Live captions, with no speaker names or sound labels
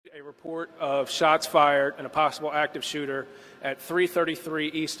A report of shots fired and a possible active shooter at 333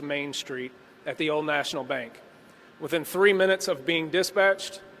 East Main Street at the Old National Bank. Within 3 minutes of being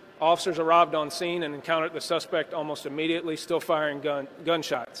dispatched, officers arrived on scene and encountered the suspect almost immediately, still firing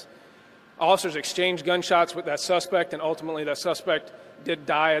gunshots. Officers exchanged gunshots with that suspect, and ultimately that suspect did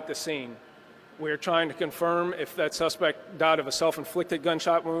die at the scene. We are trying to confirm if that suspect died of a self-inflicted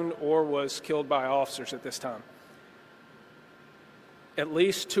gunshot wound or was killed by officers at this time. At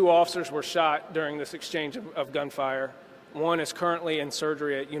least 2 officers were shot during this exchange of gunfire. 1 is currently in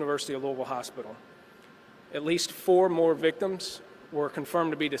surgery at University of Louisville Hospital. At least 4 more victims were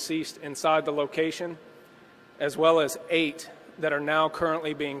confirmed to be deceased inside the location, as well as 8 that are now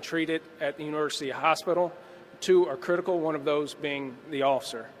currently being treated at the University Hospital. 2 are critical, one of those being the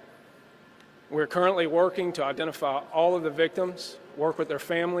officer. We're currently working to identify all of the victims, work with their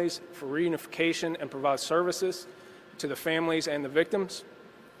families for reunification, and provide services to the families and the victims.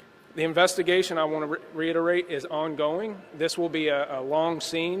 The investigation, I want to reiterate, is ongoing. This will be a long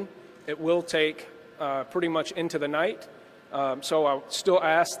scene. It will take pretty much into the night. So I still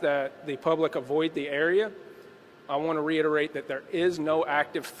ask that the public avoid the area. I want to reiterate that there is no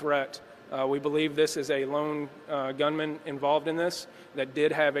active threat. We believe this is a lone gunman involved in this that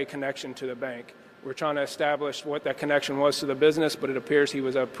did have a connection to the bank. We're trying to establish what that connection was to the business, but it appears he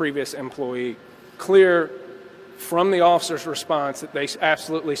was a previous employee. Clear from the officer's response that they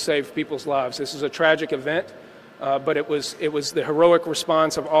absolutely saved people's lives. This is a tragic event, but it was the heroic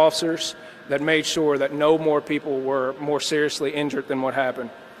response of officers that made sure that no more people were more seriously injured than what happened.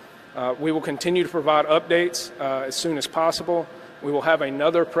 We will continue to provide updates as soon as possible. We will have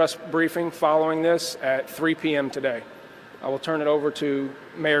another press briefing following this at 3 p.m. today. I will turn it over to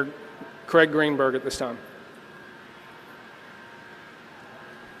Mayor Craig Greenberg at this time.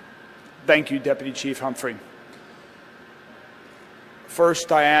 Thank you, Deputy Chief Humphrey.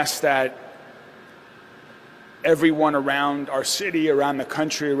 First, I ask that everyone around our city, around the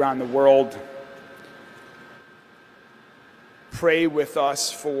country, around the world, pray with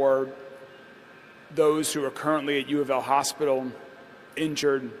us for those who are currently at U of L Hospital,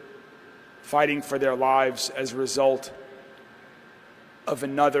 injured, fighting for their lives as a result of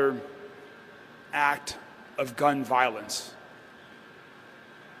another act of gun violence.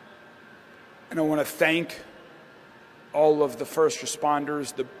 And I want to thank all of the first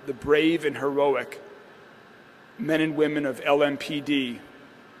responders, the brave and heroic men and women of LMPD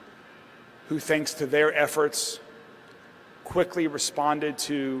who, thanks to their efforts, quickly responded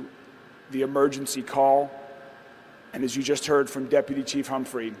to the emergency call. And as you just heard from Deputy Chief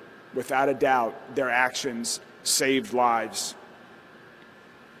Humphrey, without a doubt, their actions saved lives.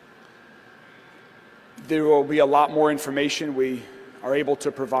 There will be a lot more information we are able to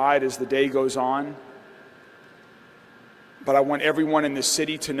provide as the day goes on. But I want everyone in this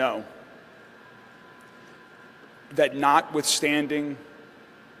city to know that notwithstanding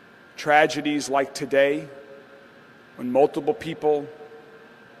tragedies like today, when multiple people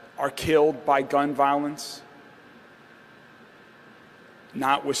are killed by gun violence,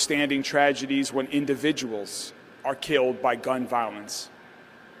 notwithstanding tragedies when individuals are killed by gun violence,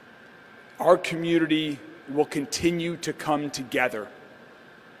 our community will continue to come together.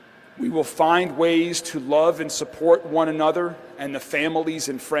 We will find ways to love and support one another and the families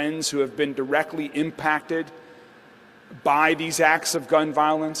and friends who have been directly impacted by these acts of gun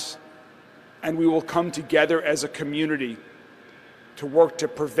violence, and we will come together as a community to work to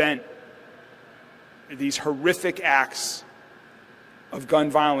prevent these horrific acts of gun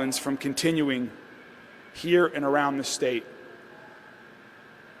violence from continuing here and around the state.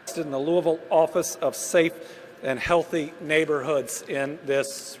 In the Louisville Office of Safe and Healthy Neighborhoods in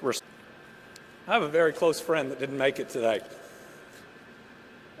this. I have a very close friend that didn't make it today.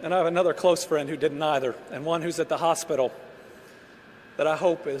 And I have another close friend who didn't either, and one who's at the hospital that I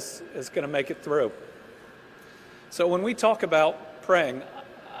hope is going to make it through. So when we talk about praying,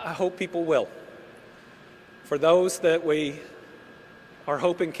 I hope people will. For those that we are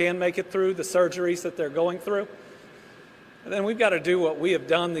hoping can make it through the surgeries that they're going through, and then we've got to do what we have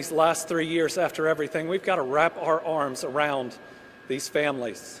done these last 3 years after everything. We've got to wrap our arms around these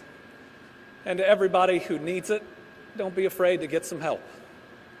families. And to everybody who needs it, don't be afraid to get some help.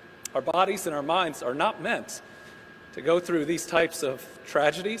 Our bodies and our minds are not meant to go through these types of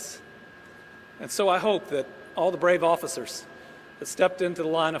tragedies. And so I hope that all the brave officers that stepped into the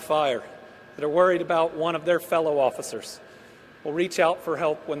line of fire, that are worried about one of their fellow officers, will reach out for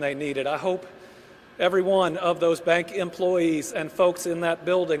help when they need it. I hope every one of those bank employees and folks in that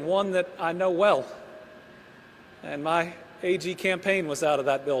building, one that I know well, and my AG campaign was out of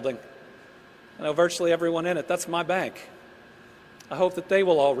that building. I know virtually everyone in it. That's my bank. I hope that they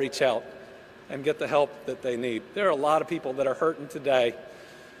will all reach out and get the help that they need. There are a lot of people that are hurting today,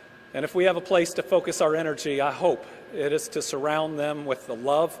 and if we have a place to focus our energy, I hope it is to surround them with the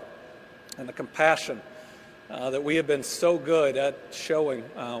love and the compassion that we have been so good at showing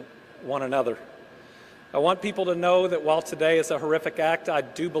one another. I want people to know that while today is a horrific act, I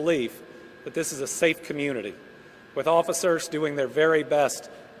do believe that this is a safe community, with officers doing their very best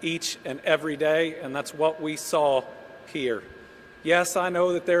each and every day, and that's what we saw here. Yes, I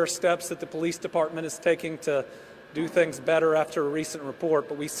know that there are steps that the police department is taking to do things better after a recent report,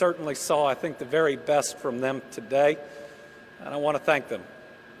 but we certainly saw, I think, the very best from them today, and I want to thank them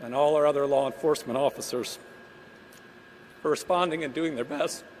and all our other law enforcement officers for responding and doing their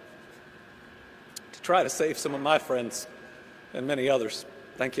best to try to save some of my friends and many others.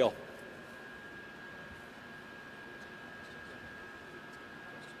 Thank you all.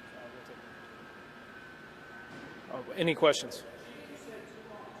 Any questions?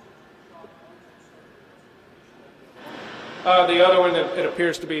 The other one, it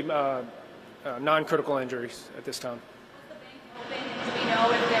appears to be non-critical injuries at this time. Do we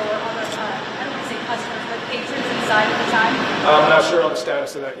know if there were other, I don't want to say customers, but patrons inside at the time? I'm not sure on the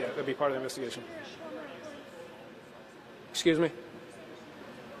status of that yet. That'll be part of the investigation. Excuse me?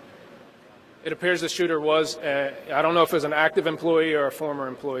 It appears the shooter was, I don't know if it was an active employee or a former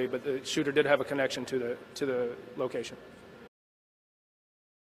employee, but the shooter did have a connection to the location.